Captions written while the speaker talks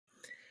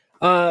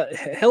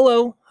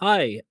Hello,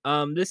 hi.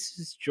 This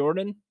is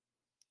Jordan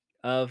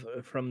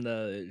from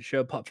the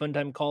show Pop Fun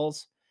Time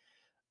Calls.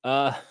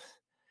 Uh,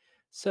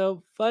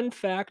 so fun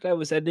fact: I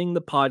was editing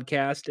the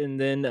podcast, and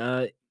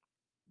then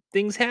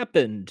things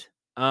happened.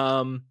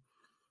 Um,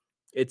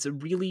 it's a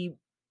really,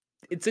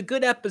 it's a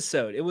good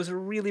episode. It was a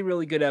really,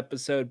 really good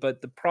episode,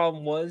 but the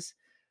problem was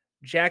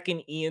Jack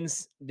and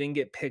Ian's didn't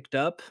get picked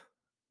up,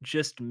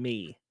 just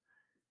me.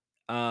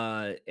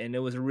 And it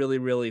was a really,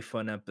 really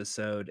fun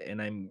episode, and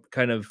I'm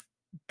kind of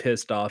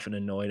pissed off and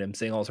annoyed. I'm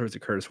saying all sorts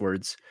of curse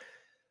words.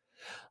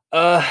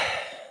 Uh,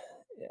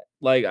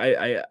 like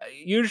I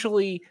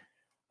usually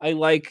I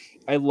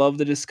love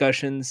the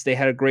discussions. They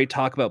had a great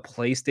talk about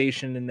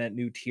PlayStation and that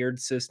new tiered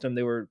system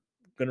they were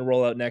going to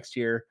roll out next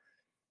year,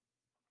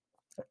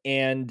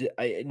 and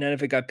none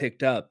of it got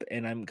picked up,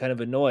 and I'm kind of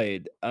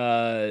annoyed.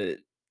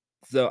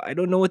 So I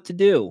don't know what to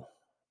do.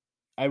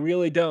 I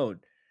really don't.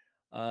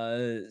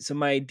 So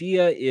my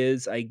idea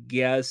is, I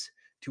guess,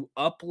 to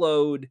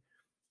upload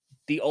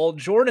the old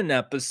Jordan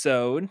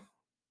episode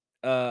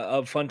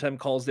of Fun Time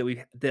Calls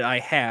that I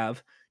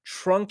have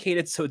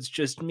truncated so it's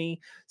just me,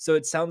 so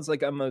it sounds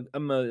like I'm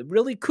a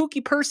really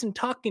kooky person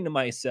talking to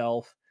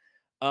myself.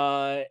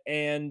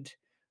 And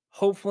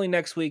hopefully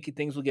next week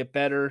things will get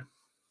better.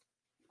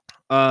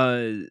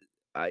 uh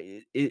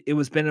it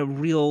was been a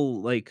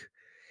real, like,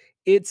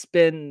 it's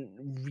been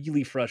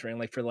really frustrating,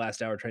 like, for the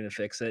last hour trying to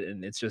fix it,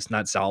 and it's just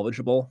not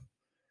salvageable.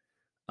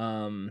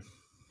 um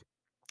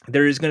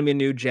there is going to be a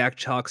new Jack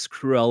Chalks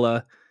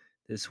Cruella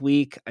this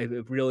week. I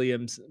really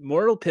am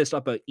more pissed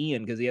off about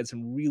Ian because he had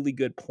some really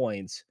good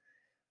points.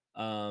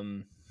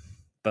 Um,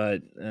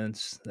 but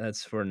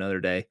that's for another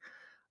day.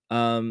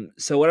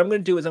 So what I'm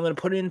going to do is I'm going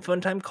to put in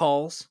Fun Time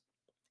Calls,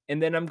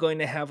 and then I'm going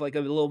to have like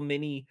a little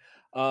mini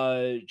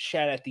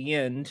chat at the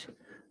end,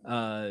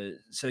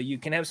 so you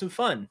can have some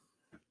fun.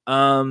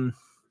 Um,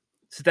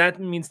 so that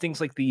means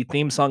things like the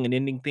theme song and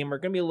ending theme are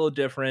going to be a little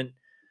different,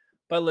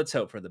 but let's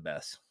hope for the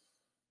best.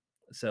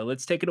 So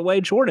let's take it away,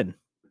 Jordan.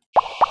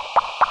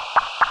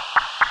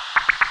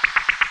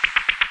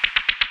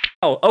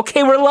 Oh,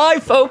 okay, we're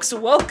live, folks.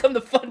 Welcome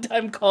to Fun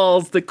Time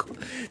Calls, the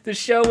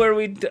show where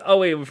we. Oh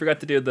wait, we forgot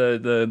to do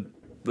the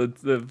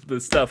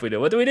stuff we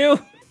do. What do we do?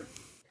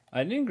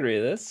 I didn't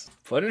agree with this.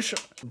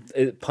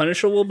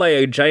 Punishable by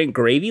a giant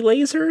gravy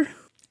laser?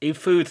 A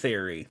food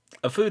theory.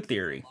 A food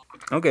theory.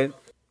 Okay.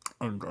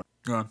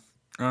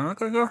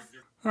 Okay, go.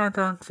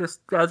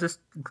 I'll just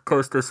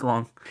coast this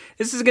along.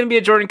 This is gonna be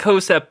a Jordan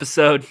Coast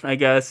episode, I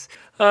guess.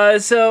 Yeah,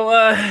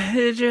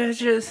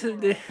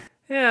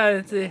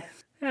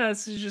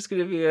 it's just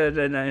gonna be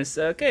a nice.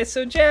 Okay,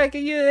 so Jack,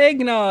 you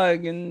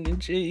eggnog,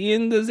 and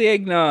Ian does the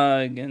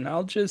eggnog, and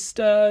I'll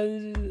just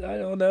I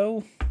don't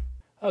know.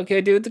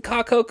 Okay, do the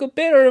cocoa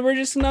bit, or we're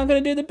just not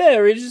gonna do the bit.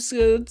 We're just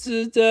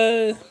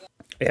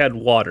I had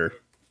water.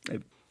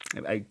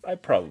 I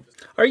probably.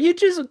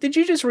 Did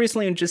you just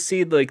recently just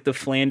see like the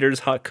Flanders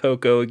hot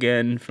cocoa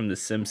again from The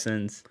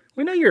Simpsons?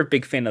 We know you're a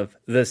big fan of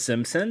The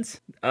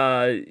Simpsons.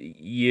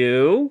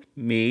 You,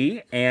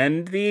 me,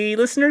 and the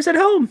listeners at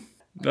home.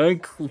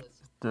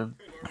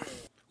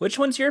 Which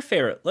one's your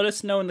favorite? Let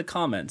us know in the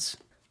comments.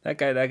 That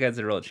guy's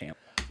a real champ.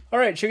 All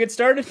right, should we get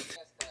started?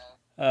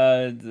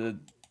 Damn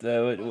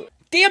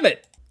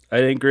it! I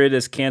didn't agree with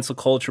this cancel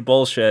culture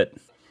bullshit.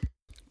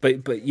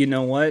 But you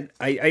know what?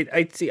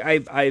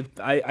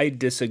 I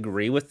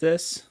disagree with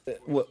this.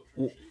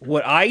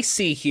 What I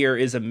see here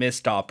is a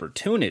missed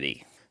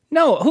opportunity.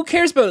 No, who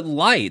cares about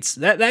lights?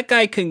 That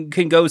guy can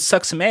go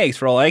suck some eggs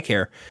for all I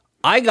care.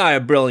 I got a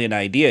brilliant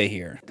idea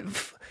here.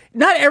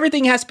 Not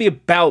everything has to be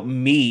about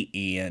me,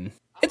 Ian.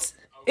 It's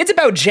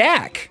about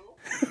Jack.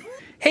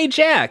 Hey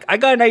Jack, I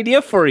got an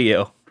idea for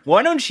you.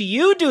 Why don't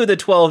you do the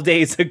 12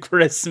 Days of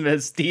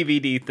Christmas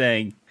DVD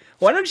thing?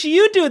 Why don't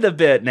you do the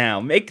bit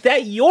now? Make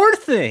that your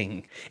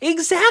thing.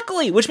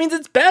 Exactly, which means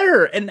it's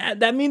better. And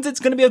that means it's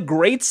going to be a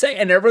great set,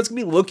 and everyone's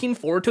going to be looking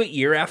forward to it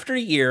year after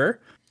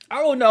year.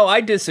 Oh, no,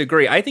 I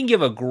disagree. I think you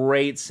have a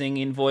great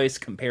singing voice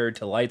compared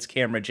to Lights,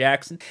 Camera,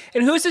 Jackson.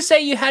 And who's to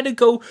say you had to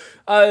go,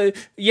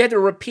 you had to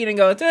repeat and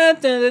go,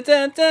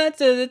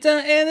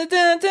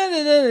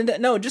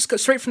 no, just go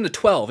straight from the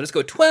 12. Just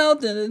go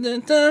 12, just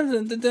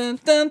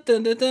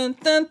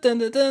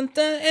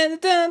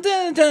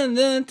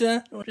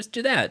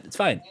do that. It's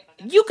fine.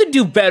 You could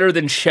do better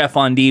than Chef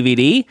on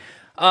DVD.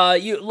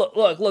 You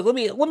look,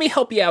 let me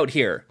help you out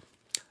here.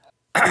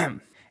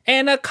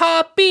 And a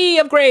copy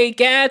of Great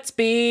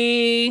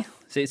Gatsby.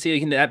 See, you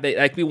can that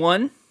could be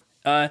one.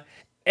 And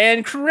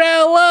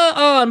Cruella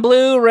on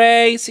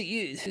Blu-ray.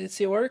 See,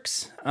 it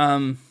works.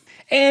 And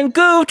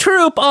Goof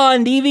Troop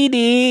on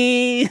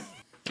DVD.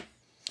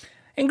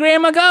 And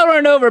Grandma got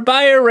run over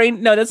by a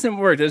rain. No, that doesn't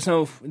work. It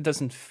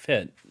doesn't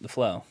fit the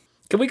flow.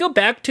 Can we go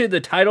back to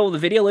the title of the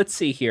video? Let's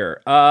see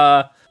here.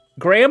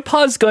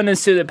 Grandpa's gonna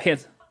sue the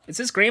pants. It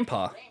says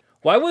Grandpa.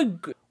 Why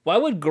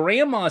would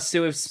Grandma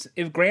sue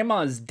if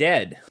Grandma's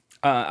dead?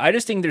 I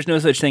just think there's no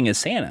such thing as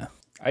Santa.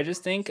 I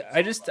just think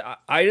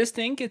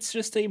it's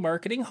just a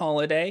marketing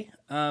holiday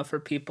for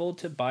people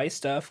to buy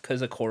stuff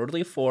because a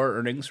quarterly four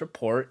earnings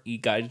report. You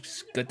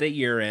guys get the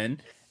year in,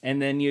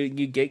 and then you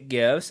get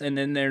gifts, and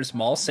then there's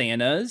mall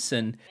Santas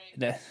and.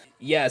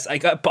 Yes, I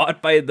got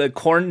bought by the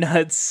Corn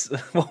Nuts.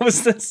 What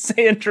was the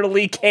Sandra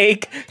Lee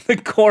cake? The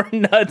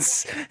Corn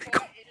Nuts.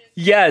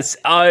 Yes,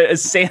 a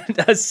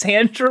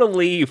Sandra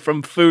Lee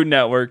from Food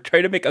Network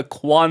tried to make a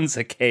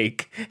Kwanzaa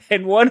cake,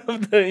 and one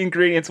of the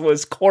ingredients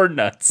was corn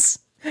nuts.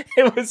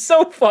 It was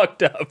so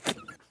fucked up.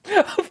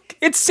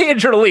 It's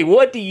Sandra Lee.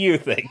 What do you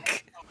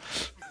think?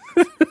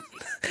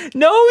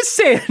 No,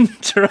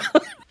 Sandra.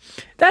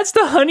 That's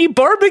the honey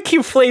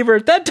barbecue flavor.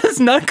 That does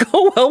not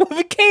go well with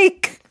a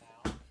cake.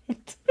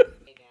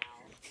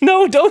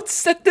 No, don't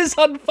set this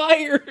on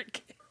fire.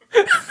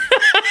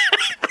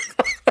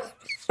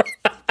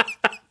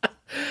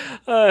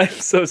 I'm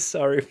so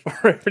sorry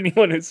for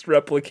anyone who's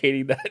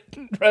replicating that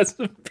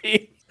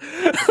recipe.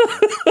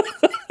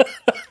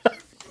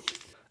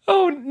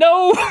 Oh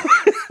no!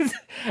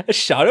 A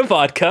shot of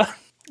vodka.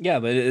 Yeah,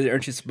 but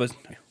aren't you supposed?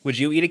 Would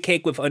you eat a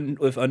cake with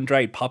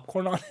undried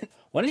popcorn on it?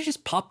 Why don't you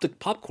just pop the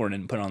popcorn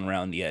and put it on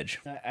around the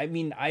edge? I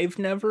mean, I've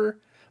never.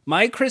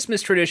 My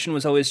Christmas tradition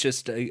was always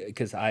just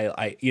because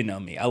I you know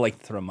me, I like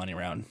to throw money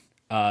around.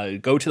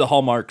 Go to the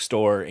Hallmark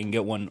store and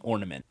get one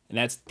ornament, and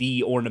that's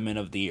the ornament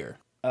of the year.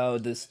 Oh,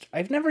 this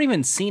I've never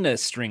even seen a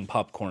string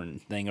popcorn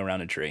thing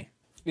around a tree.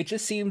 It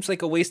just seems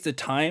like a waste of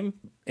time,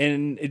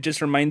 and it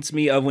just reminds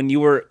me of when you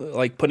were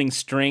like putting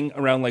string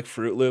around like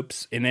Fruit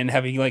Loops and then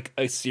having like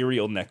a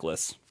cereal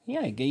necklace.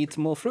 Yeah, you eat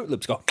some little Fruit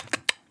Loops. Go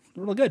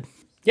real good.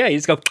 Yeah, you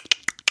just go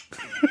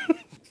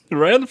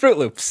right on the Fruit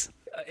Loops.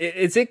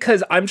 Is it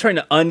because I'm trying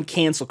to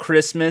uncancel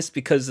Christmas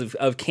because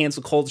of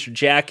cancel culture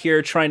Jack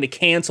here trying to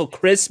cancel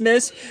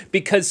Christmas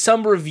because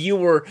some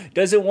reviewer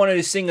doesn't want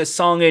to sing a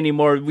song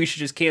anymore? We should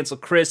just cancel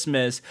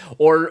Christmas,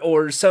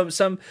 or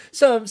some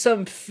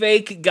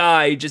fake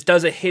guy just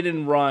does a hit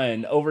and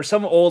run over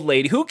some old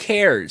lady. Who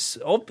cares?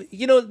 Oh,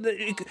 you know,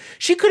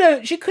 she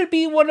could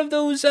be one of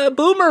those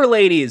boomer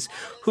ladies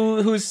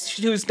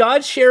who's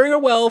not sharing her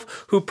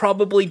wealth, who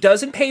probably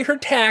doesn't pay her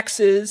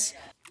taxes.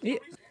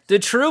 The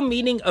true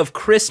meaning of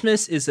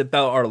Christmas is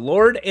about our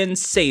Lord and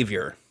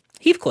Savior.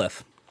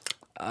 Heathcliff.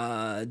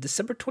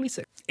 December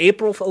 26th.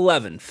 April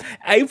 11th.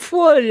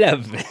 April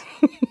 11th.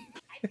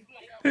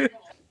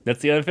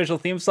 That's the unofficial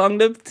theme song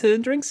to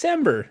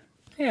Drinkcember.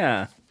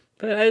 Yeah.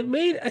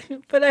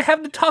 But I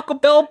have the Taco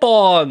Bell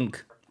bong.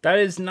 That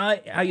is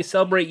not how you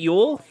celebrate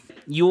Yule.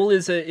 Yule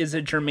is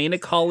a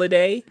Germanic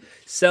holiday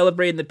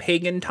celebrating the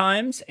pagan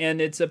times,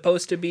 and it's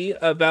supposed to be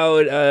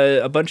about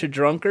a bunch of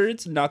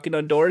drunkards knocking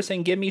on doors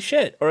saying "Give me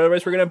shit," or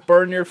otherwise we're gonna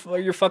burn your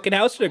fucking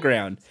house to the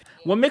ground.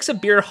 What makes a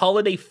beer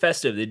holiday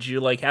festive? Did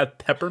you like have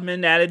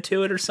peppermint added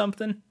to it or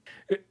something?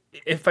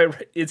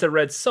 It's a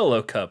red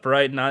Solo cup,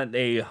 right? Not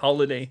a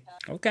holiday.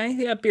 Okay,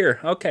 yeah,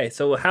 beer. Okay,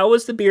 so how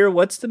was the beer?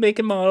 What's the make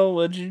and model?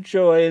 What did you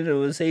enjoy? It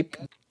was I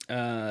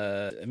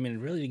mean,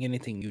 really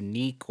anything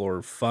unique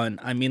or fun.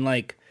 I mean,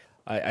 like.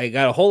 I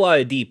got a whole lot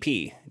of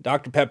DP,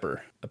 Dr.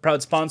 Pepper, a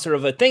proud sponsor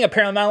of a thing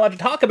apparently I'm not allowed to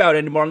talk about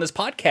anymore on this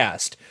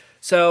podcast.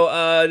 So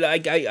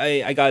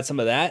I got some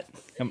of that.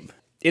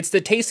 It's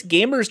the taste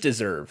gamers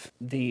deserve.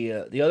 The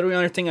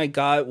other thing I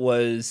got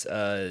was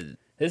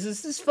this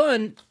is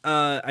fun.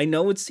 I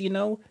know it's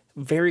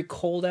very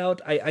cold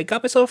out. I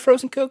got myself a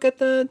frozen Coke at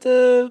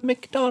the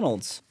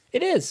McDonald's.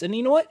 It is, and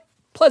you know what?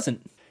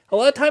 Pleasant. A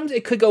lot of times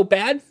it could go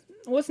bad.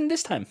 It wasn't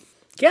this time.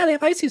 Yeah, they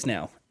have ices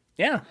now.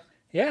 Yeah.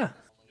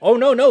 Oh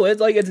no!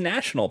 It's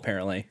national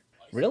apparently.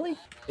 Really?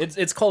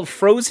 It's called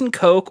Frozen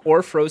Coke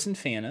or Frozen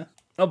Fanta.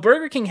 Now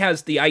Burger King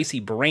has the icy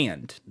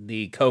brand,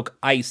 the Coke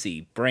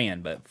icy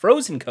brand, but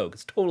Frozen Coke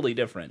is totally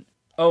different.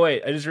 Oh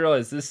wait, I just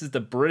realized this is the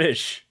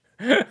British.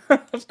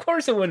 Of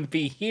course it wouldn't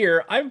be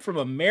here. I'm from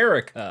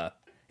America.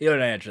 You know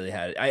what I actually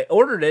had? I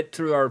ordered it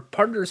through our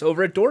partners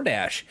over at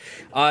DoorDash.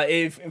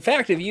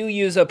 If you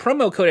use a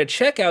promo code at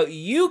checkout,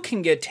 you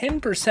can get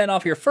 10%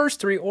 off your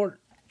first 3 orders.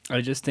 I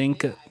just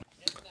think.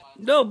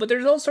 No, but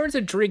there's all sorts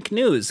of drink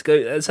news.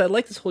 So I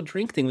like this whole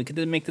drink thing. We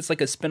could make this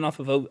like a spinoff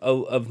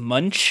of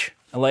Munch.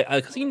 I like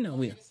because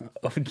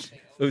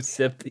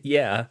Sip,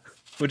 yeah,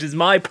 which is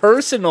my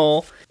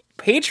personal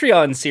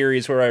Patreon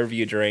series where I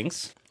review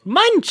drinks.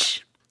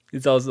 Munch.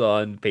 It's also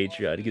on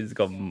Patreon. It's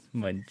called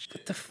Munch.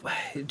 What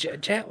the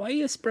Chat? Why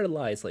you spread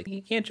lies? Like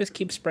you can't just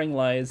keep spreading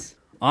lies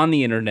on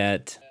the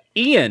internet.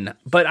 Ian,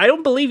 but I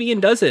don't believe Ian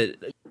does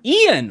it.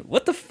 Ian,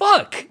 what the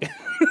fuck?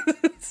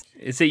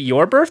 Is it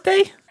your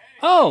birthday?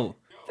 Oh,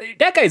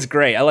 that guy's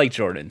great. I like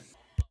Jordan.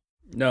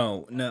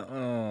 No.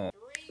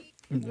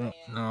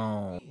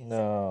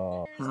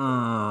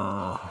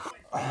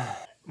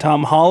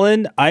 Tom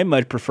Holland? I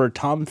much prefer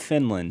Tom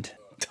Finland.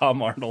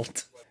 Tom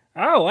Arnold.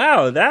 Oh,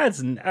 wow.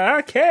 That's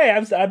okay.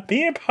 I'm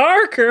Peter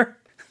Parker.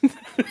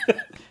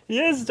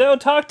 Yes, don't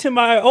talk to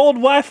my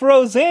old wife,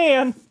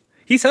 Roseanne.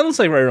 He sounds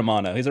like Ray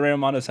Romano. He's a Ray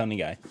Romano sounding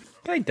guy.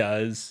 Guy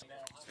does.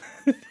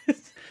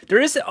 There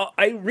is.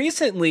 I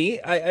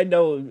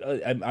know.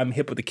 I'm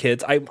hip with the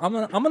kids. I'm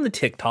on the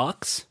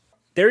TikToks.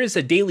 There is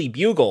a Daily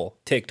Bugle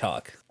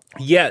TikTok.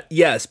 Yeah,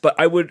 yes, but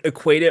I would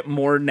equate it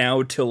more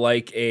now to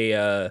like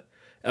a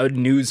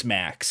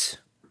Newsmax.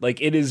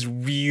 Like it is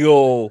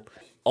real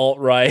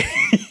alt-right.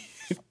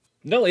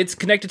 No, it's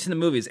connected to the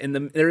movies, and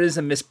there is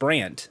a Miss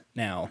Brandt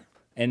now,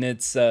 and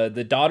it's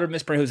the daughter of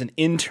Miss Brandt who's an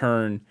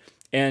intern,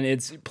 and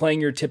it's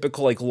playing your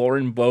typical like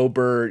Lauren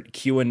Boebert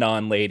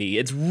QAnon lady.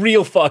 It's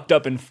real fucked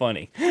up and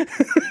funny.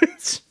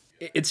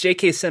 It's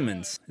J.K.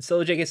 Simmons. It's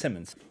still J.K.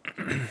 Simmons.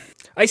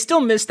 I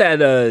still miss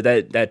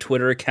that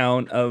Twitter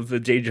account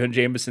of J. Jonah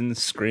Jameson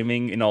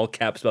screaming in all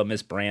caps about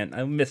Miss Brandt.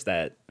 I miss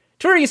that.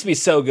 Twitter used to be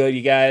so good,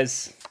 you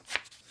guys.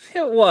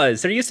 It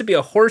was. There used to be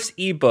a horse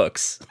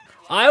ebooks.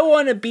 I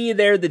want to be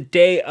there the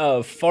day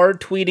of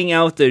fart tweeting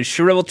out the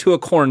shrivel to a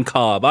corn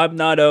cob. I'm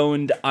not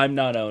owned. I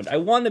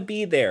want to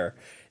be there.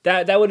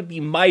 That would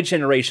be my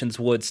generation's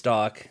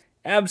Woodstock.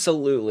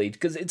 Absolutely.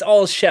 Because it's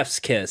all chef's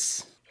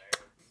kiss.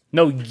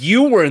 No,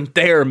 you weren't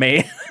there,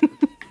 man.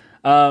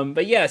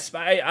 But yes,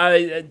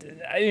 I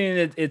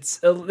mean, it's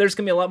there's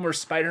gonna be a lot more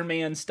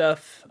Spider-Man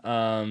stuff.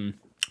 Kind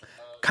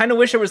of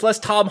wish there was less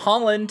Tom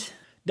Holland.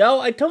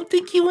 No, I don't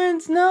think he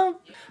wins. No.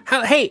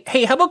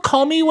 Hey, how about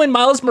call me when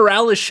Miles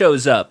Morales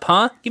shows up,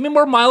 huh? Give me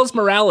more Miles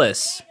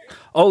Morales.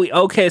 Oh,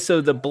 okay.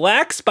 So the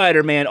Black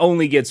Spider-Man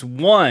only gets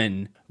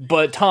one,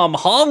 but Tom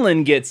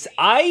Holland gets.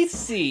 I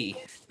see.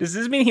 Does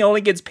this mean he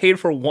only gets paid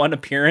for one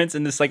appearance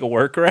and this like a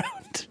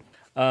workaround?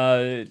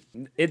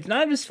 It's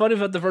not just fun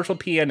about the virtual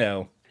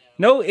piano.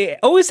 No, it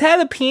always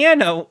had a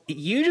piano.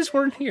 You just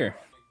weren't here.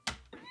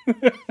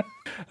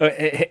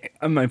 Hey,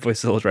 my voice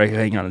is a little dry.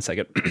 Hang on a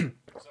second.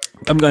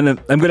 I'm gonna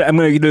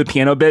do a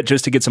piano bit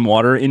just to get some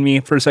water in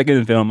me for a second,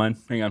 if you don't mind.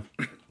 Hang on.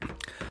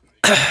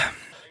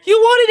 You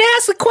wanted to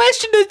ask the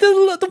question to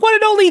the one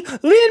and only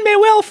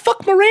Lin-Manuel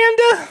fuck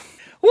Miranda?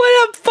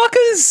 What up,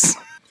 fuckers?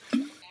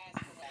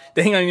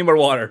 Hang on, I need more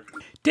water.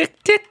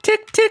 Tick tick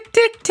tick tick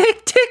tick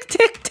tick tick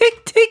tick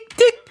tick tick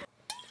tick.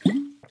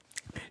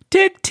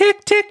 Tick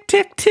tick tick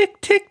tick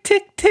tick tick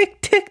tick tick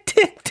tick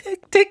tick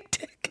tick tick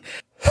tick.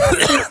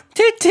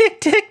 Tick tick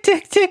tick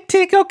tick tick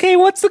tick. Okay,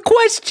 what's the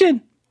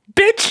question,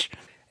 bitch?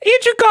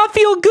 Andrew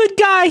Garfield, good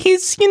guy.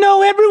 He's,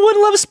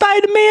 everyone loves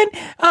Spider-Man.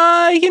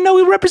 He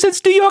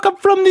represents New York. I'm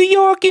from New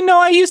York.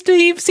 I used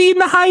to see in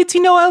the Heights.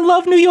 I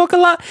love New York a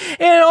lot.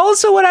 And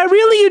also what I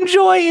really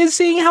enjoy is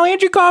seeing how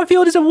Andrew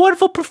Garfield is a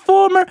wonderful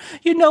performer.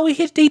 He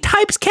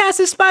typecast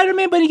as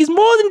Spider-Man, but he's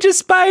more than just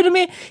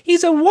Spider-Man.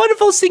 He's a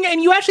wonderful singer,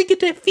 and you actually get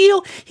to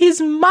feel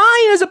his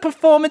mind as a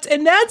performance.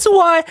 And that's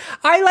why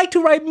I like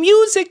to write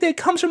music that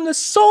comes from the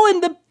soul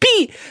and the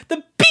beat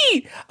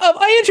of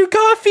Andrew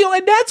Garfield,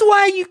 and that's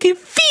why you can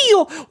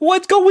feel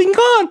what's going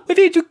on with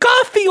Andrew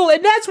Garfield,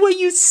 and that's what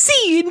you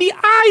see in the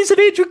eyes of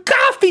Andrew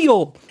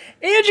Garfield.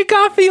 Andrew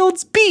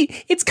Garfield's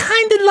beat, it's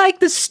kind of like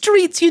the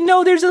streets,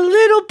 there's a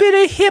little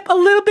bit of hip, a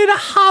little bit of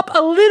hop,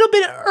 a little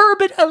bit of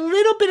urban, a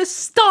little bit of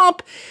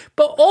stomp,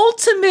 but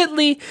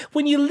ultimately,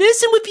 when you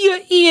listen with your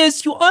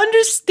ears, you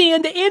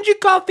understand that Andrew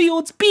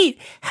Garfield's beat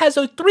has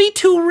a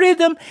 3-2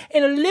 rhythm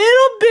and a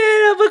little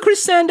bit of a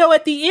crescendo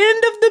at the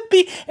end of the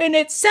beat, and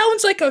it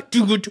sounds like a.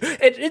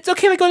 It's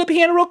okay if I go to the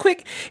piano real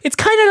quick. It's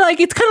kind of like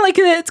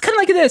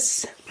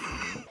this.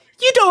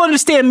 You don't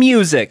understand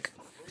music.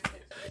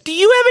 Do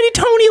you have any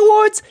Tony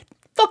Awards?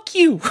 Fuck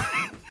you.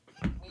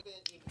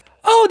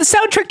 Oh, the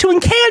soundtrack to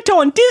Encanto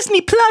on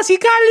Disney Plus. You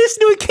gotta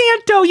listen to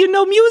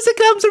Encanto. Music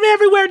comes from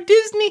everywhere.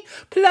 Disney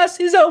Plus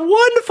is a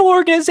wonderful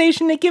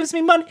organization that gives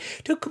me money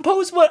to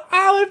compose what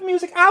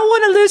music I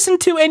want to listen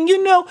to. And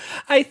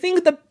I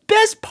think the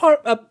best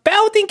part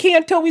about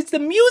Encanto is the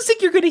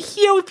music you're gonna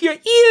hear with your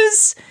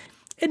ears,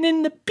 and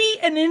then the beat,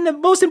 and then the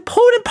most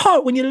important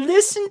part when you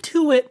listen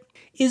to it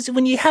is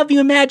when you have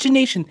your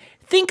imagination.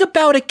 Think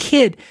about a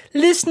kid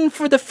listening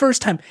for the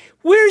first time.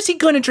 Where is he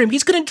gonna dream?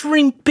 He's gonna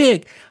dream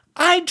big.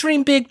 I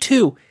dream big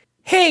too.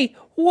 Hey,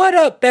 what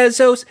up,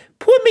 Bezos?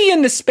 Put me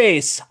into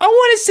space. I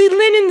want to see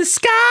Lynn in the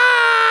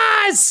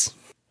skies.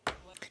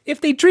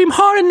 If they dream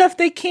hard enough,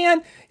 they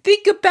can.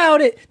 Think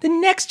about it. The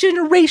next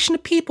generation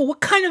of people.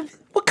 What kind of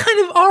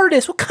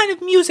artists? What kind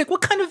of music?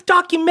 What kind of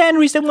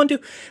documentaries they want to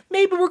do?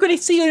 Maybe we're going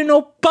to see an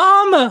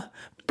Obama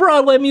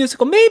Broadway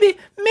musical. Maybe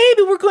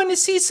we're going to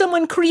see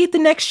someone create the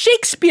next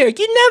Shakespeare.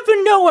 You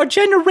never know our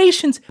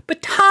generations,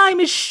 but time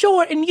is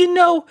short, and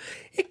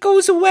it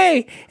goes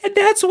away. And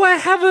that's why I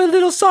have a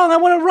little song I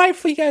want to write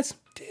for you guys.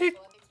 Tick,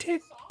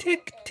 tick,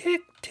 tick,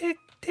 tick, tick,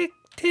 tick,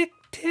 tick,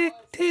 tick,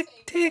 tick,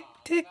 tick,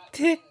 tick,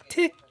 tick,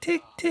 tick,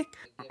 tick, tick.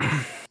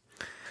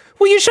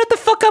 Will you shut the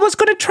fuck up? I was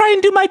going to try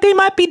and do my They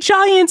Might Be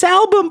Giants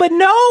album, but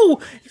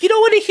no! You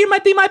don't want to hear my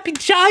They Might Be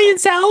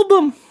Giants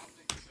album.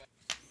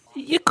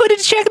 You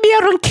couldn't check me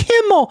out on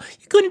Kimmel.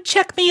 You couldn't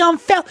check me on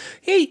Fallon.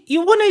 Hey, you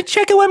want to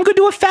check out what I'm going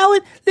to do with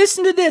Fallon?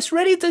 Listen to this.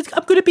 Ready?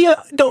 I'm going to be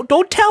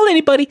don't tell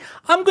anybody.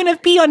 I'm going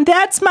to be on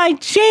That's My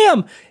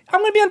Jam. I'm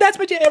going to be on That's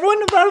My Jam.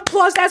 Everyone, round of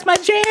applause. That's my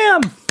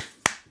jam.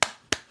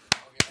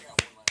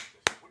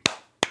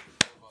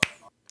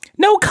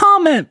 No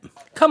comment.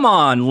 Come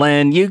on,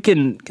 Len. You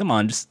can. Come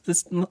on.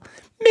 Just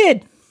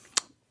mid.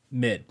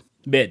 I'm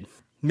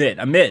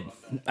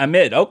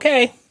mid.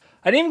 Okay.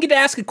 I didn't even get to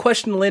ask a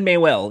question to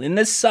Lin-Manuel, and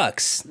this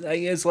sucks.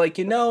 It's like,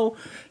 you know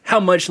how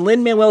much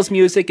Lin-Manuel's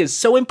music is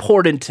so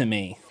important to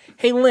me.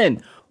 Hey,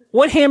 Lin,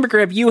 what hamburger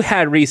have you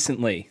had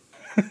recently?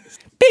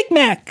 Big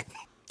Mac.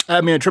 I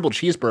mean, a triple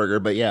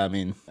cheeseburger, but yeah, I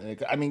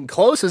mean,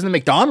 close. Isn't it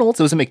McDonald's?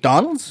 It was a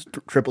McDonald's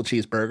triple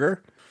cheeseburger.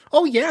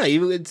 Oh yeah,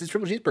 it's a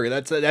triple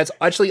cheeseburger. That's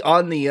actually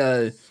on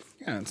the.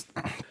 Yeah.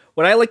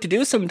 What I like to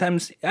do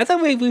sometimes, I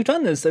thought we've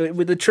done this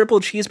with the triple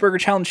cheeseburger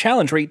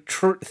challenge, right?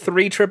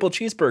 3 triple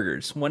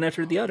cheeseburgers, one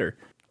after the other.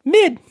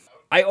 Mid.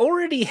 I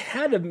already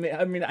had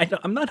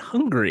I'm not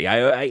hungry.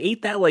 I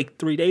ate that like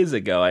 3 days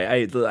ago.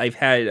 I've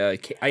had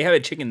I have a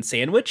chicken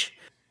sandwich.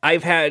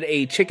 I've had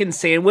a chicken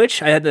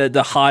sandwich. I had the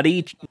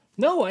hottie.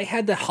 No, I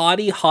had the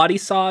hottie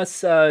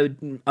sauce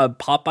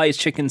Popeye's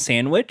chicken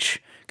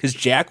sandwich because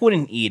Jack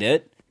wouldn't eat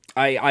it.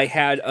 I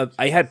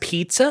had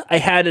pizza. I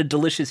had a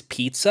delicious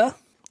pizza,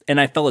 and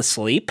I fell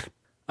asleep.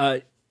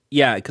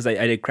 Yeah, because I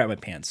did crap my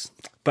pants.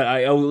 But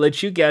I'll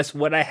let you guess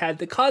what I had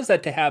to cause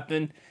that to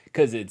happen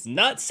because it's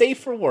not safe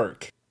for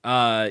work.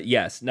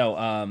 Yes,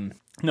 no,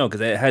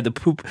 because I had the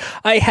poop.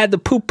 I had the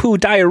poo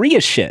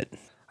diarrhea shit.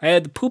 I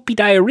had the poopy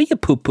diarrhea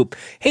poop.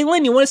 Hey,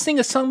 Lynn, you want to sing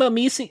a song about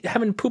me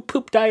having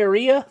poop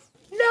diarrhea?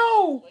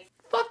 No!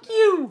 Fuck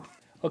you!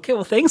 Okay,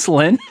 well, thanks,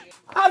 Lynn.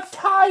 I'm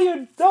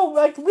tired. No,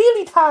 like,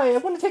 really tired. I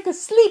want to take a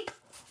sleep.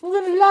 I'm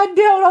going to lie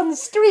down on the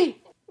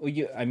street. Well,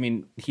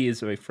 he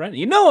is my friend.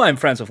 You know I'm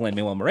friends with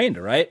Lin-Manuel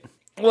Miranda, right?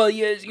 Well,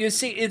 you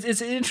see, it's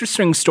an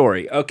interesting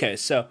story. Okay,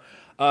 so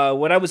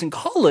when I was in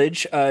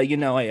college,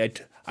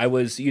 I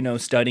was,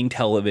 studying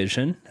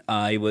television.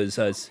 I was,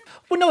 this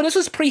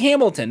was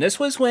pre-Hamilton. This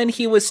was when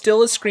he was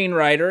still a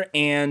screenwriter,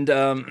 and,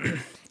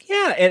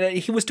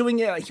 he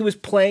was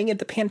playing at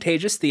the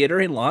Pantages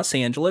Theater in Los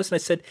Angeles, and I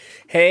said,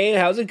 hey,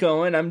 how's it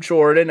going? I'm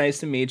Jordan, nice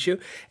to meet you.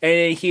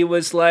 And he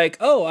was like,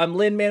 oh, I'm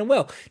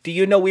Lin-Manuel. Do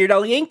you know Weird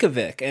Al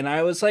Yankovic? And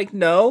I was like,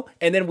 no.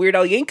 And then Weird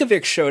Al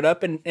Yankovic showed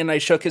up, and I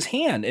shook his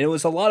hand, and it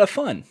was a lot of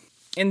fun.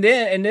 And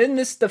then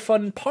the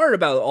fun part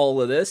about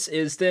all of this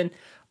is then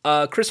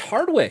Chris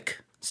Hardwick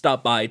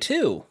stopped by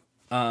too.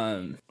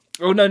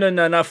 Oh, no,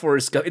 not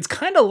Forrest Gump. It's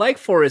kind of like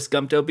Forrest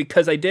Gump, though,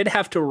 because I did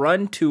have to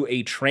run to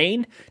a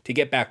train to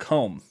get back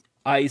home.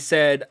 I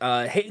said,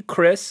 hey,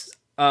 Chris,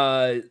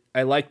 I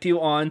liked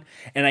you on,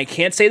 and I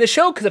can't say the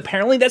show because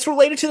apparently that's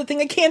related to the thing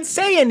I can't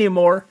say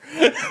anymore.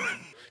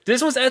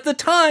 This was at the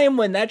time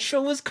when that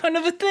show was kind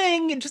of a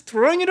thing, and just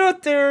throwing it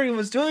out there. He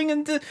was doing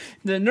it, the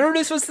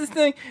Nerdist was the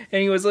thing,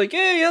 and he was like,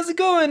 "Hey, how's it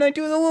going? I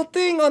do the little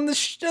thing on the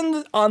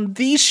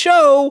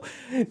show.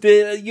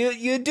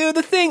 You do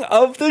the thing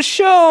of the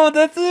show,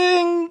 the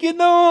thing,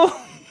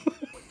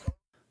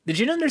 Did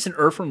you know there's an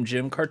Earthworm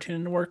Jim cartoon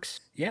in the works?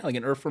 Yeah, like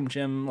an Earthworm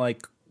Jim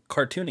like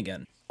cartoon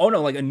again. Oh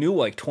no, like a new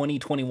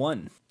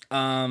 2021.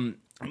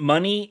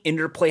 Money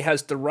Interplay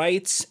has the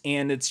rights,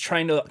 and it's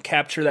trying to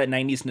capture that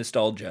 90s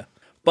nostalgia.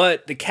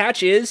 But the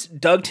catch is,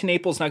 Doug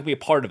TenNapel's not going to be a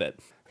part of it.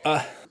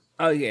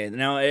 Okay,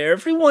 now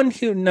everyone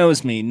who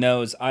knows me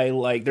knows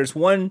there's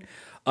one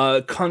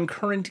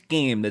concurrent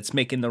game that's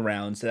making the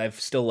rounds that I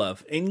still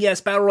love. And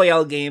yes, Battle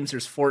Royale games,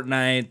 there's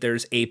Fortnite,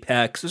 there's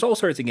Apex, there's all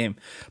sorts of games.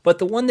 But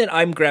the one that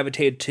I'm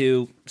gravitated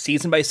to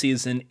season by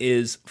season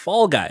is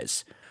Fall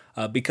Guys.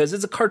 Because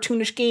it's a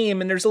cartoonish game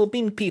and there's little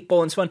bean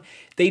people and it's fun.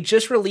 They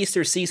just released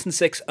their Season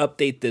 6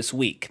 update this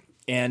week.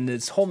 And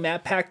this whole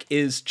map pack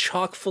is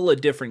chock full of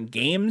different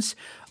games.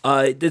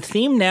 The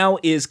theme now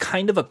is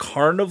kind of a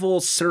carnival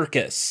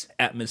circus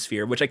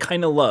atmosphere, which I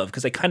kind of love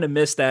because I kind of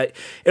miss that.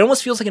 It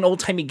almost feels like an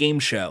old-timey game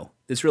show.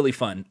 It's really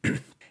fun.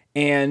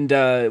 And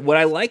what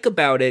I like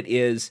about it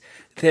is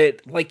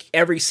that, like,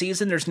 every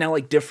season there's now,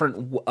 like,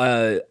 different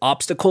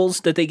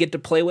obstacles that they get to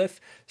play with.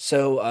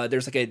 So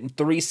there's, like, a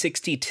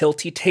 360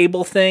 tilty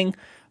table thing.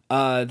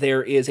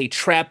 There is a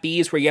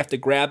trapeze where you have to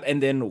grab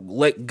and then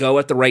let go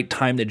at the right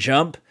time to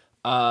jump.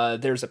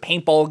 There's a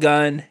paintball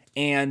gun,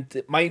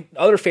 and my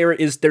other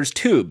favorite is there's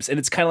tubes, and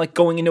it's kind of like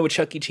going into a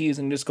Chuck E. Cheese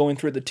and just going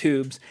through the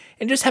tubes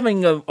and just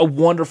having a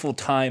wonderful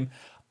time.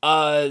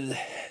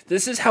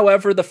 This is,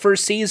 however, the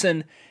first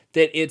season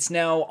that it's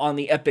now on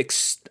the Epic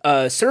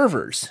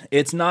servers.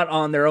 It's not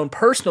on their own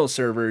personal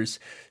servers,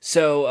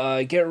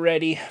 so get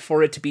ready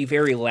for it to be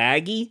very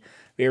laggy,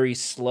 very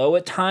slow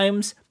at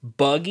times,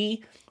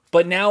 buggy.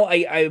 But now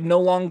I'm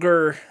no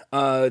longer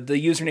the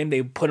username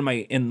they put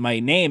in my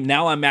name.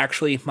 Now I'm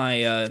actually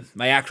my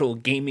actual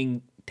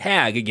gaming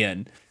tag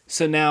again.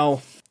 So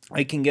now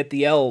I can get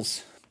the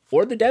L's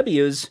or the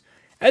W's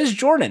as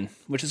Jordan,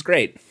 which is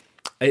great.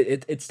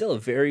 It's still a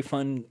very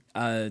fun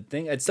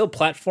thing. It's still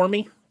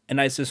platformy, and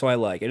that's just what I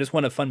like. I just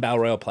want a fun battle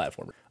royale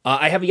platformer.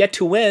 I have yet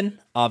to win,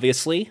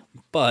 obviously,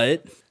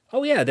 but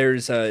oh yeah,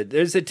 there's a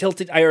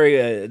tilted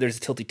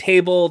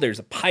table. There's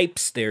a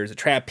pipes. There's a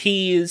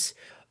trapeze.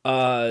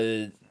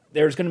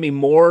 There's going to be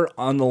more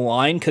on the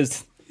line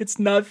because it's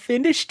not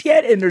finished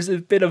yet, and there's a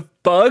bit of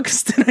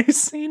bugs that I've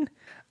seen.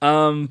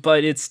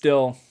 But it's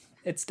fine.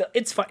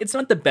 It's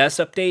not the best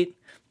update,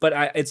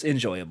 but it's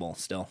enjoyable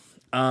still.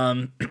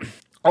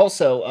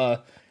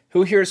 Also,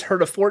 who here's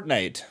heard of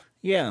Fortnite?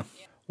 Yeah.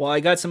 Well,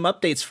 I got some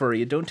updates for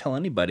you. Don't tell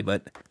anybody,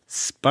 but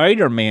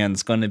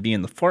Spider-Man's gonna be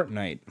in the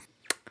Fortnite.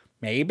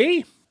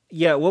 Maybe?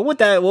 Yeah, what would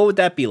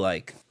that be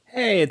like?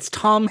 Hey, it's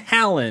Tom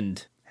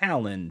Holland.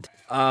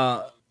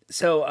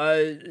 So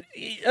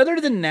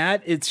other than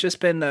that, it's just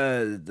been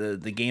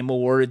the Game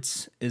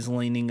Awards is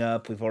leaning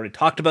up. We've already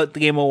talked about the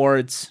Game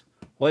Awards.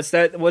 What's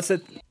that?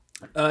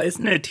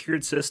 Isn't it a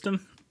tiered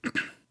system?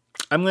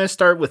 I'm gonna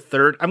start with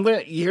third.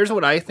 Here's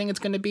what I think it's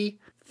gonna be: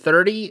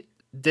 30,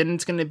 then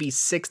it's gonna be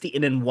 60,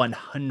 and then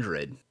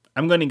 100.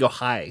 I'm gonna go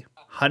high,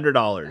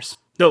 $100.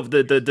 No,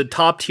 the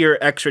top tier,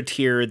 extra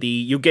tier,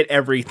 you get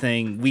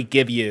everything we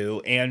give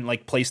you, and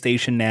like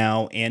PlayStation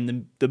Now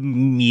and the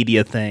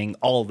media thing,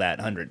 all that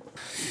 100.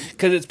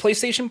 Because it's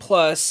PlayStation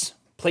Plus,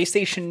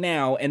 PlayStation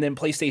Now, and then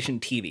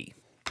PlayStation TV.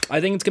 I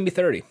think it's gonna be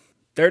 30.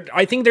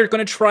 I think they're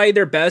gonna try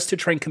their best to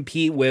try and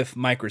compete with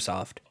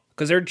Microsoft.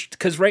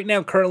 Because right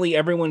now, currently,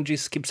 everyone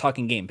just keeps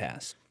talking Game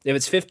Pass. If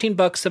it's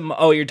 $15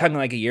 oh, you're talking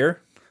like a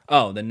year?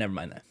 Oh, then never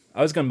mind that.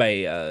 I was gonna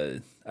buy.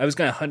 I was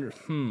gonna 100.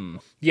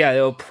 Yeah,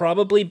 it'll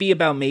probably be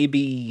about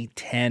maybe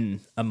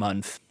 10 a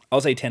month.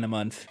 I'll say 10 a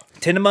month.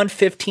 10 a month,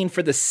 15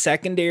 for the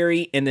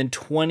secondary, and then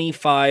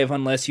 25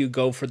 unless you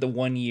go for the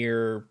 1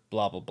 year.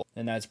 Blah blah blah.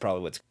 And that's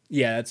probably what's.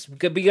 Yeah, that's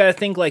good. But you gotta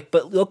think like,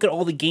 but look at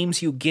all the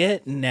games you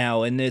get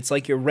now, and it's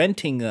like you're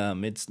renting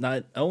them. It's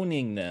not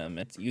owning them.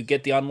 You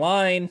get the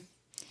online.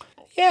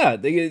 Yeah,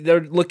 they're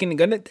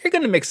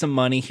gonna make some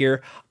money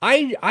here.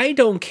 I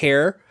don't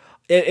care.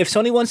 If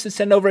Sony wants to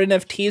send over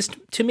NFTs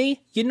to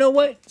me, you know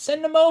what?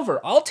 Send them over.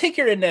 I'll take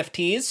your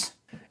NFTs.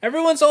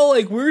 Everyone's all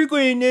like, "We're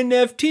getting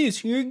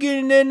NFTs. You're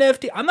getting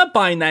NFT." I'm not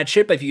buying that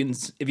shit. If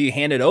you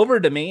hand it over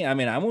to me, I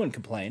mean, I wouldn't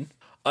complain.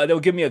 They'll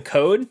give me a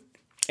code,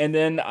 and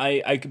then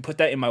I can put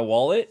that in my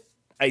wallet.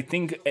 I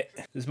think this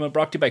is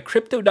brought to you by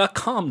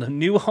Crypto.com, the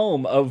new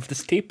home of the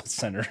Staples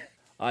Center.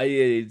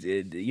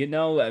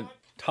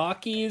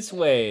 Takis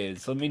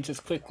Ways. Let me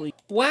just quickly.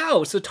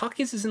 Wow, so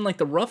Takis is in like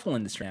the ruffle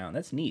industry now.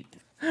 That's neat.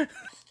 Do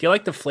you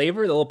like the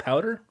flavor, the little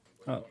powder?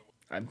 Oh,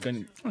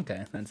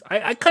 okay.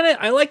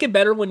 I like it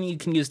better when you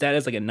can use that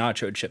as like a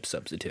nacho chip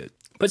substitute.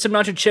 Put some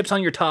nacho chips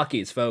on your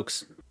Takis,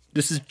 folks.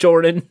 This is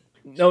Jordan.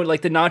 No,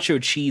 like the nacho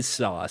cheese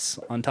sauce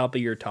on top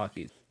of your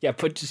Takis. Yeah,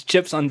 put just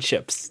chips on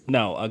chips.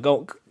 No,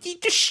 go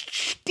eat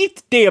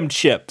the damn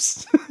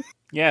chips.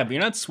 Yeah, but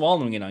you're not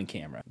swallowing it on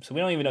camera, so we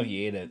don't even know if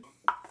you ate it.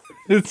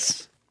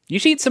 You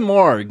should eat some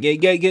more.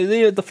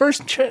 The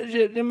first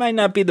it might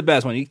not be the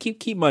best one. You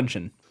keep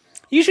munching.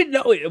 You should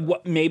know.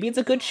 Maybe it's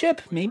a good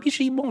chip. Maybe you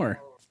should eat more.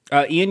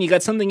 Ian, you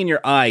got something in your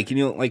eye. Can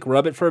you like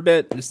rub it for a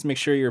bit just to make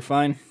sure you're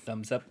fine?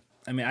 Thumbs up.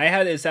 I mean, I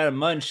had this at a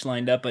munch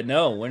lined up, but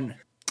no. When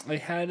I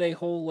had a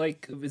whole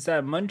it's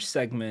that munch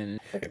segment.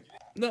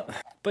 No,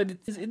 but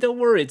don't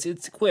worry.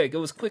 It's quick. It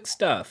was quick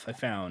stuff. I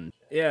found.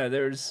 Yeah,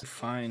 there's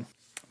fine.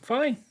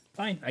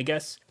 I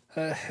guess.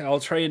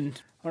 I'll try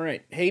and. All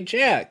right. Hey,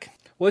 Jack.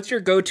 What's your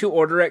go-to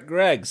order at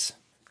Greg's?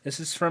 This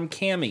is from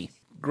Cammy.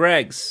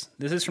 Greg's.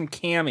 This is from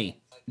Cammy.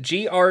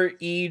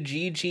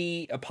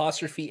 GREGG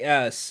apostrophe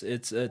S.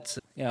 It's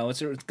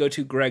what's your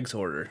go-to Greg's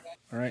order?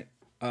 All right.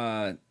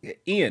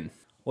 Ian,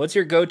 what's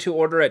your go-to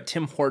order at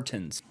Tim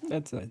Hortons?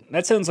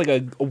 That sounds like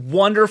a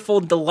wonderful,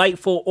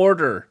 delightful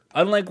order.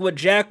 Unlike what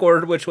Jack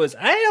ordered, which was,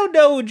 I don't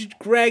know what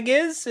Greg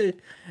is.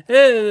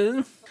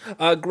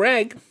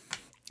 Greg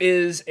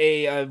is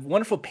a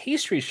wonderful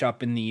pastry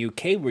shop in the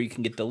UK where you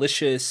can get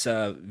delicious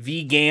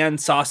vegan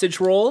sausage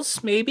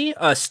rolls, maybe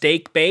a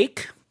steak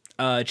bake,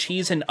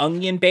 cheese and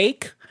onion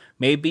bake.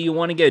 Maybe you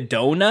want to get a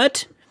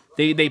donut.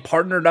 They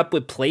partnered up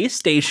with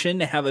PlayStation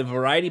to have a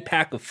variety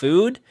pack of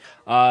food.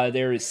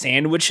 There's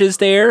sandwiches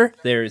there.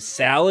 There's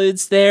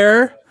salads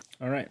there.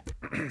 All right.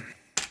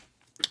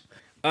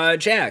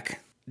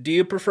 Jack, do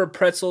you prefer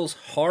pretzels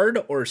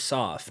hard or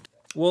soft?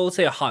 Well, let's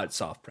say a hot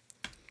soft pretzel.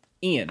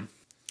 Ian,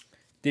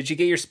 did you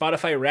get your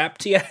Spotify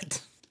Wrapped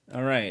yet?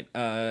 All right.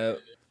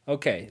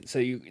 Okay. So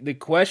the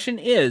question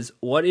is,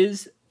 what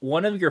is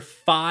one of your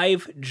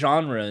 5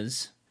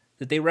 genres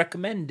that they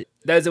recommended?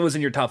 That was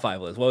in your top 5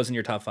 list. What was in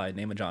your top 5?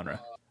 Name a genre.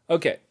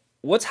 Okay.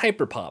 What's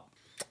hyperpop?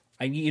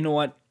 You know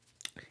what?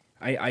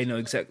 I know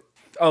exactly.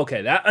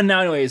 Okay. Now I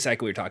know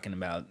exactly what you're talking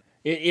about.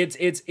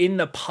 It's in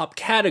the pop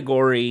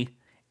category,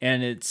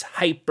 and it's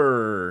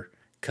hyper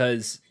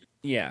because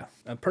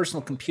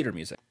personal computer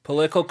music,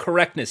 political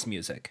correctness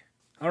music.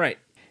 All right.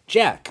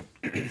 Jack.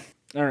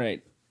 All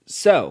right.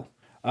 So,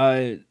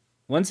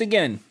 once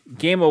again,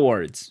 Game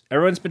Awards.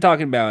 Everyone's been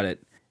talking about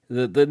it.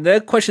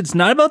 The question's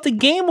not about the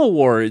Game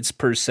Awards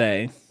per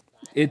se.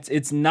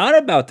 It's not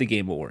about the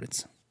Game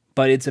Awards,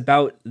 but it's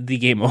about the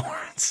Game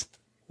Awards.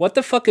 What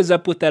the fuck is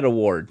up with that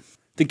award?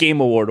 The Game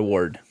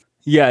Award.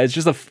 Yeah, it's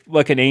just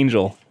like an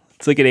angel.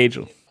 It's like an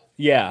angel.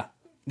 Yeah.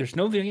 There's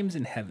no video games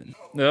in heaven.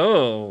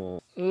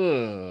 No.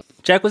 Ugh.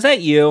 Jack, was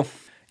that you?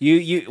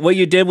 You what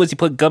you did was you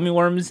put gummy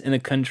worms in the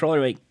controller.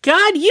 Like,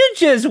 God, you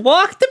just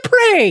walked the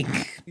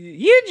prank.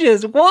 You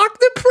just walked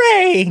the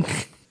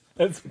prank.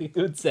 That's what you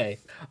would say.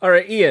 All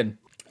right, Ian.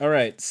 All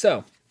right,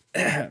 so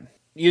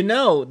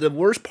the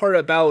worst part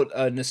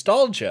about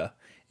nostalgia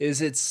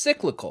is it's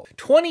cyclical.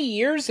 20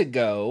 years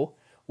ago,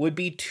 would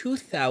be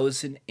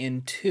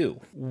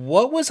 2002.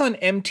 What was on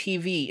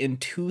MTV in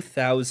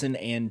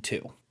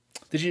 2002?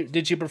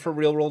 Did you prefer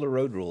Real World or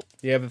Road Rules?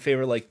 Do you have a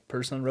favorite like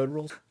person on Road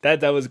Rules?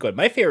 That was good.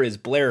 My favorite is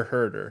Blair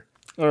Herter.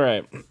 All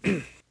right.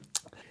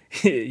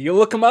 You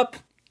look him up,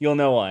 you'll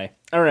know why.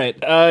 All right,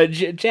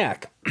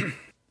 Jack.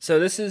 So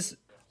this is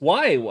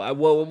why?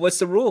 Well, what's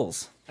the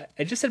rules?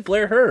 I just said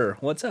Blair Herter.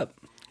 What's up?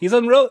 He's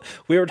on road.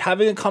 We were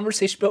having a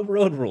conversation about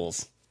Road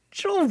Rules.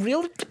 Joel,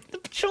 really?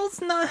 Joel's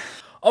not.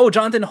 Oh,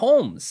 Jonathan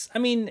Holmes. I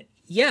mean,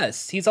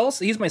 yes, he's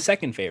my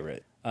second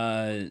favorite.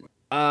 Oh,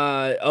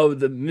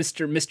 the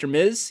Mr.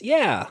 Miz.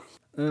 Yeah.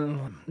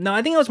 No,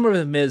 I think I was more of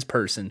a Miz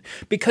person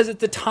because at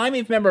the time,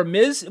 if you remember,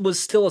 Miz was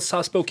still a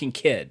soft-spoken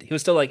kid. He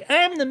was still like,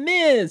 "I'm the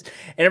Miz,"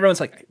 and everyone's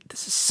like,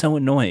 "This is so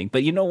annoying."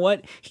 But you know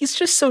what? He's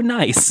just so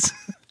nice.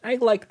 I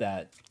like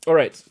that. All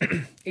right,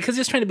 because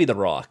he's trying to be The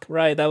Rock,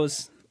 right? That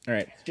was all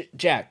right.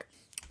 Jack,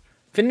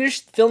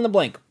 finish fill in the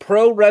blank.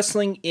 Pro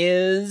wrestling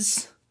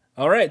is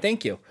all right.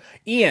 Thank you,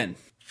 Ian.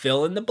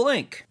 Fill in the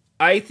blank.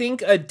 I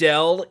think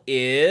Adele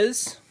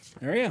is.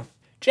 There we go.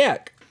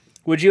 Jack,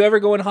 would you ever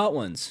go in Hot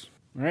Ones?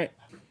 All right.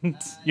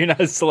 You're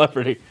not a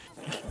celebrity.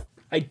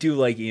 I do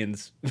like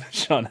Ian's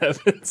Sean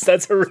Evans.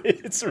 It's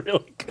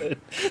really good.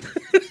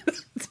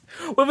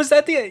 What was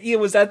that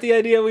was that the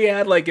idea we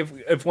had? Like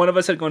if one of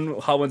us had gone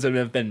Hot Ones, it would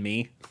have been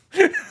me.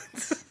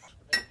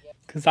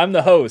 Because I'm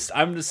the host.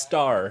 I'm the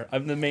star.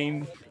 I'm the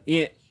main.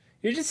 Ian,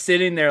 you're just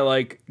sitting there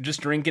like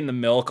just drinking the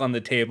milk on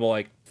the table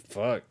like,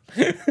 fuck.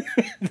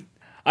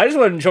 I just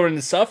want children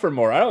to suffer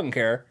more. I don't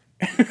care.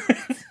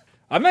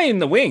 I'm not eating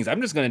the wings.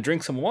 I'm just going to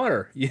drink some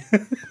water.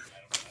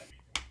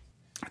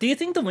 Do you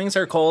think the wings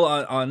are cold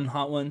on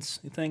Hot Ones,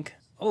 you think?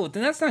 Oh,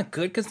 then that's not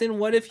good, because then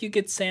what if you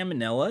get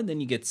salmonella, then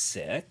you get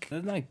sick?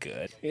 That's not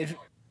good.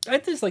 I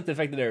just like the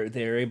fact that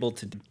they're able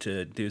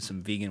to do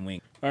some vegan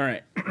wings. All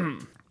right.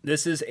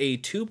 This is a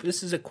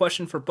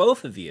question for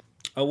both of you.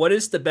 What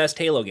is the best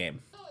Halo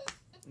game?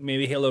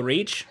 Maybe Halo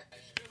Reach?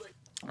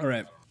 All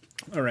right.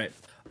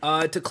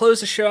 To close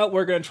the show out,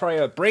 we're going to try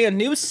a brand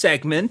new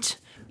segment.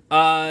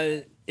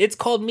 It's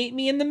called Meet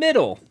Me in the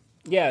Middle.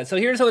 Yeah, so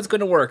here's how it's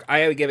going to work.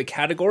 I give a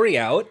category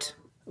out.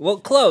 Well,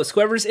 close.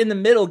 Whoever's in the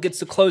middle gets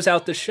to close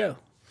out the show.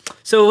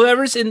 So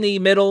whoever's in the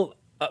middle,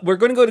 we're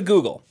going to go to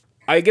Google.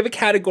 I give a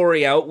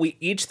category out. We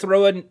each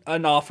throw an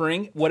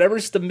offering.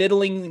 Whatever's the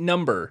middling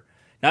number.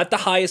 Not the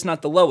highest,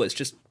 not the lowest.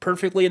 Just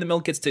perfectly in the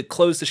middle gets to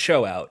close the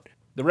show out.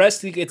 The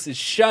rest gets to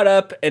shut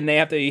up, and they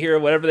have to hear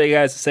whatever they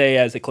guys say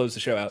as they close the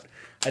show out.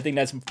 I think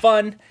that's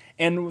fun.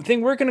 And the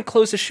thing we're going to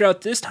close the show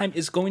out this time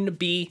is going to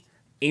be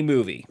a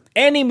movie.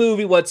 Any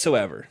movie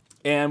whatsoever.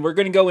 And we're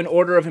going to go in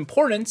order of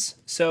importance.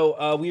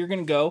 So we are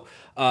going to go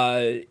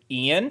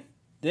Ian,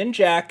 then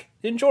Jack,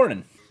 then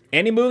Jordan.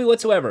 Any movie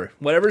whatsoever.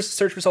 Whatever's the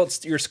search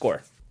results, your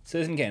score.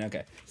 Citizen Kane,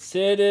 okay.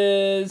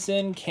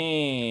 Citizen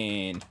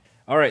Kane.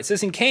 All right,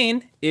 Citizen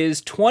Kane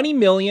is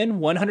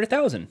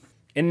 20,100,000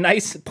 in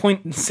nice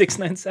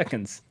 0.69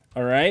 seconds.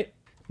 All right.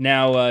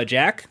 Now,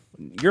 Jack,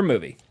 your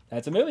movie.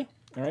 That's a movie.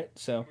 All right,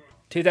 so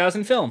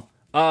 2000 film.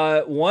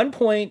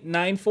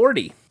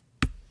 1.940.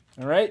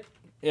 All right.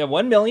 Yeah,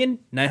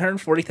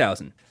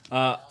 1,940,000.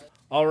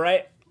 All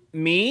right.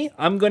 Me,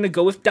 I'm going to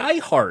go with Die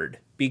Hard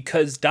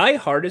because Die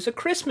Hard is a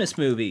Christmas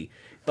movie.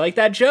 Like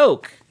that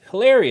joke.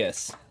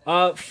 Hilarious.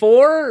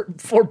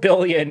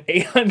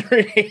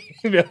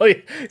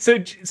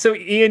 4,880,000,000. So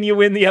Ian, you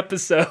win the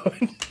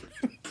episode.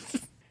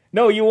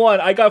 No, you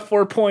won. I got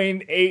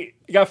 4.8. I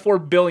got 4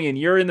 billion.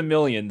 You're in the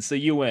millions, so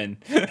you win.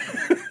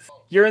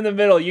 You're in the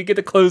middle. You get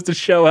to close the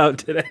show out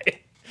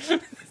today.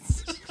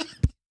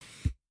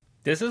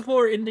 This is what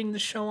we're ending the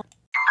show on.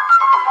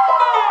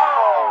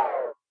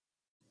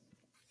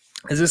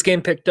 Is this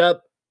game picked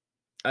up?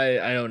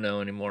 I don't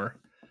know anymore.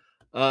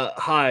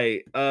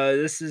 Hi.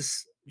 This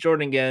is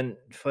Jordan again.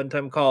 Fun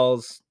Time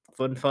Calls.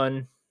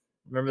 Fun.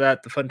 Remember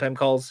that? The Fun Time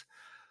Calls.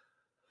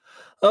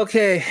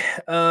 Okay.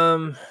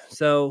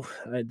 So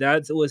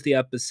that was the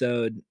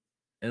episode.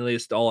 At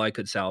least all I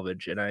could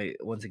salvage, and I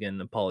once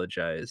again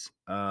apologize.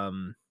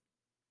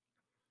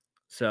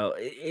 So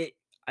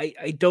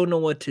I don't know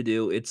what to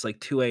do. It's like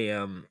 2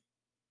 a.m.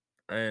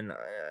 And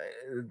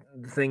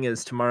the thing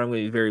is, tomorrow I'm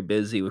going to be very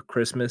busy with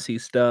Christmassy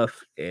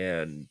stuff,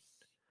 and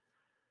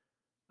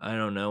I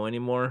don't know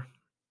anymore.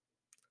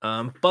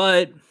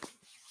 But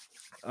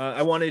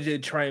I wanted to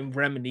try and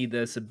remedy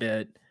this a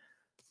bit.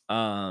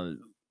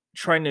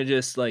 Trying to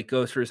just like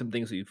go through some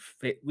things we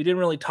didn't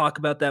really talk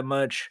about that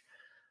much.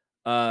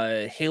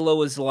 Halo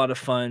was a lot of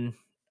fun.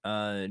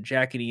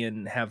 Jack and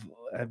Ian have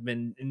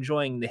been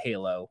enjoying the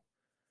Halo.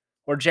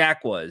 Or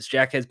Jack was.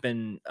 Jack has got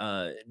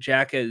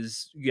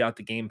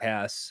the Game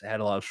Pass, had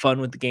a lot of fun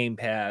with the Game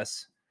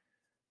Pass.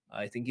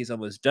 I think he's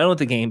almost done with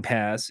the Game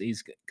Pass.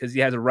 Because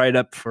he has a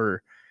write-up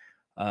for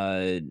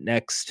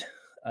next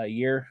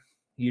year.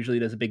 He usually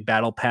does a big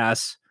Battle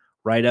Pass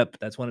write-up.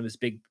 That's one of his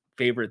big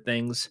favorite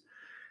things.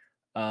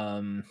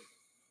 We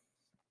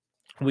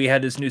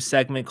had this new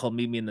segment called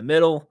Meet Me in the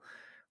Middle,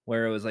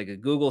 where it was like a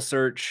Google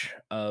search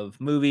of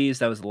movies.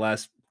 That was the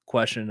last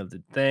question of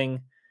the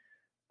thing.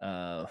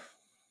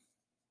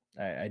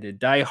 I did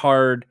Die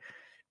Hard.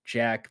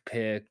 Jack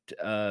picked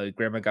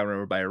Grandma Got Run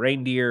Over by a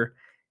Reindeer,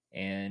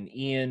 and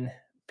Ian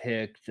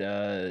picked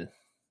I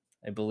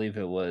believe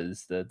it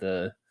was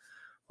the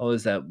what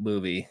was that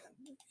movie?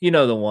 You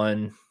know the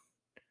one.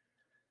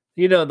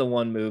 You know the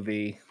one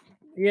movie.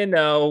 You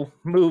know,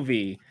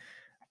 movie.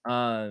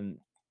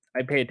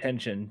 I pay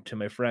attention to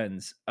my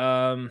friends.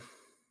 No,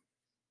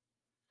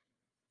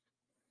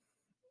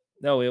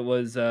 it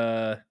was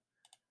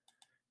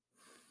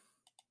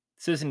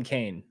Citizen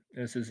Kane. It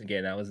was Citizen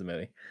Kane. That was the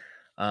movie.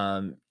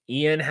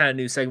 Ian had a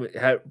new segment,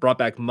 brought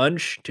back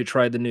Munch to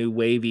try the new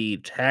wavy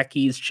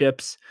Takis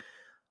chips.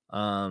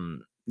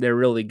 They're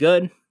really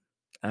good.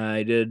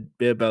 I did a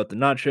bit about the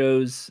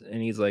nachos,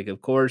 and he's like,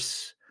 "Of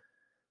course,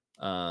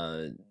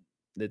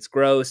 it's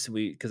gross."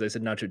 Because I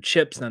said nacho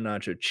chips, not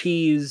nacho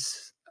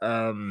cheese.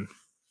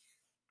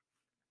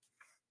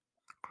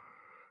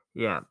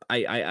 Yeah,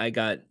 I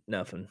got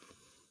nothing.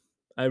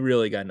 I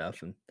really got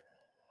nothing.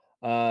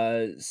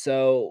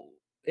 So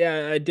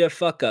yeah, I did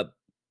fuck up.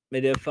 I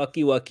did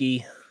fucky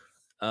wucky.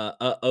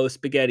 Oh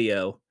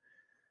spaghetti-o.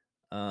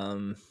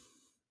 So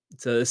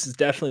this is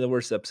definitely the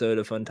worst episode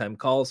of Fun Time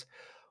Calls.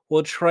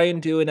 We'll try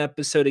and do an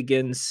episode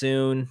again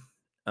soon.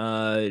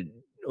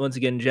 Once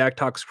again, Jack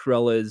Talks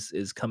Cruella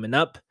is coming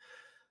up.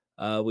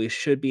 We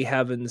should be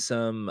having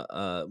some.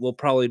 We'll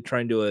probably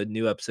try and do a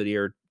new episode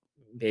here,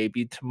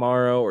 maybe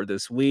tomorrow or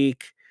this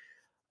week,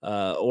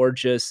 or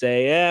just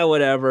say, yeah,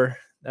 whatever.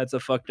 That's a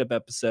fucked up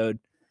episode,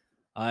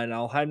 and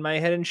I'll hide my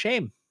head in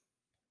shame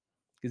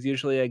because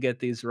usually I get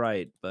these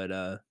right,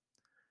 but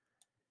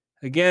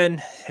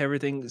again,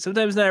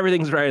 sometimes not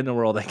everything's right in the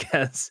world, I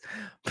guess,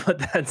 but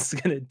that's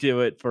gonna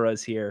do it for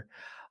us here.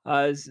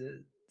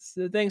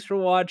 So thanks for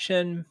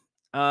watching.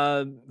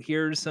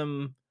 Here's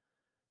some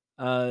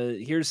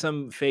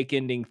fake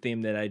ending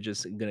theme that I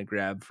just gonna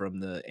grab from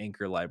the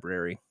Anchor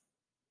library.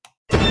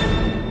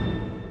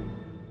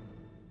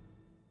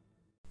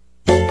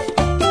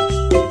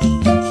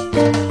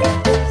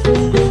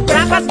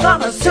 Grandpa's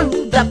gonna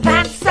sue the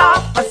pants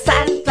off of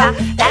Santa.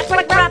 That's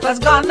what Grandpa's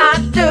gonna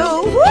do.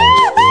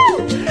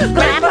 Woo-hoo!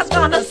 Grandpa's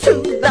gonna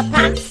sue the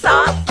pants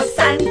off of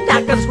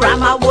Santa, 'cause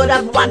Grandma would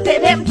have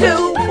wanted him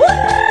to.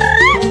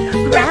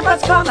 Woo-hoo!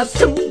 Grandpa's gonna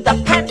sue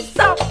the pants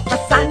off of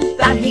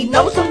Santa. He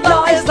knows the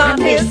law is on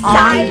his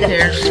side.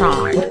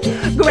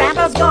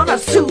 Grandpa's gonna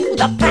sue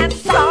the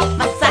pants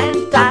off of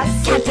Santa.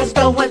 Santa's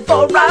going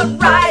for a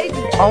ride.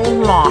 Oh,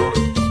 Lord.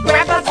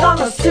 Grandpa's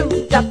gonna sue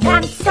the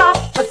pants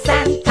off of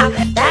Santa.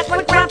 That's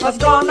what Grandpa's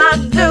gonna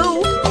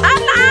do.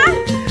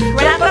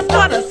 Grandpa's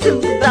gonna sue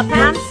the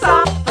pants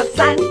off of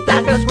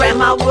Santa, 'cause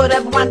Grandma would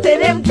have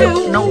wanted him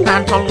to. No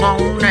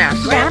pantalones.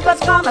 Grandpa's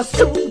gonna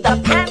sue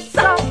the pants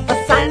off of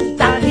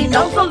Santa. He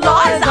knows the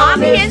law is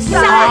on his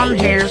side. On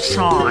his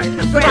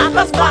side.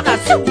 Grandpa's gonna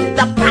sue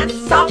the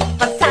pants off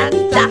of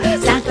Santa.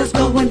 Santa's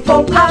going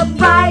for a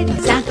ride.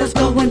 Santa's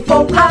going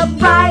for a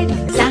ride.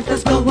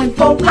 Santa's going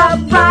for a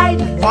ride.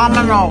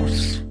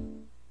 Vámonos.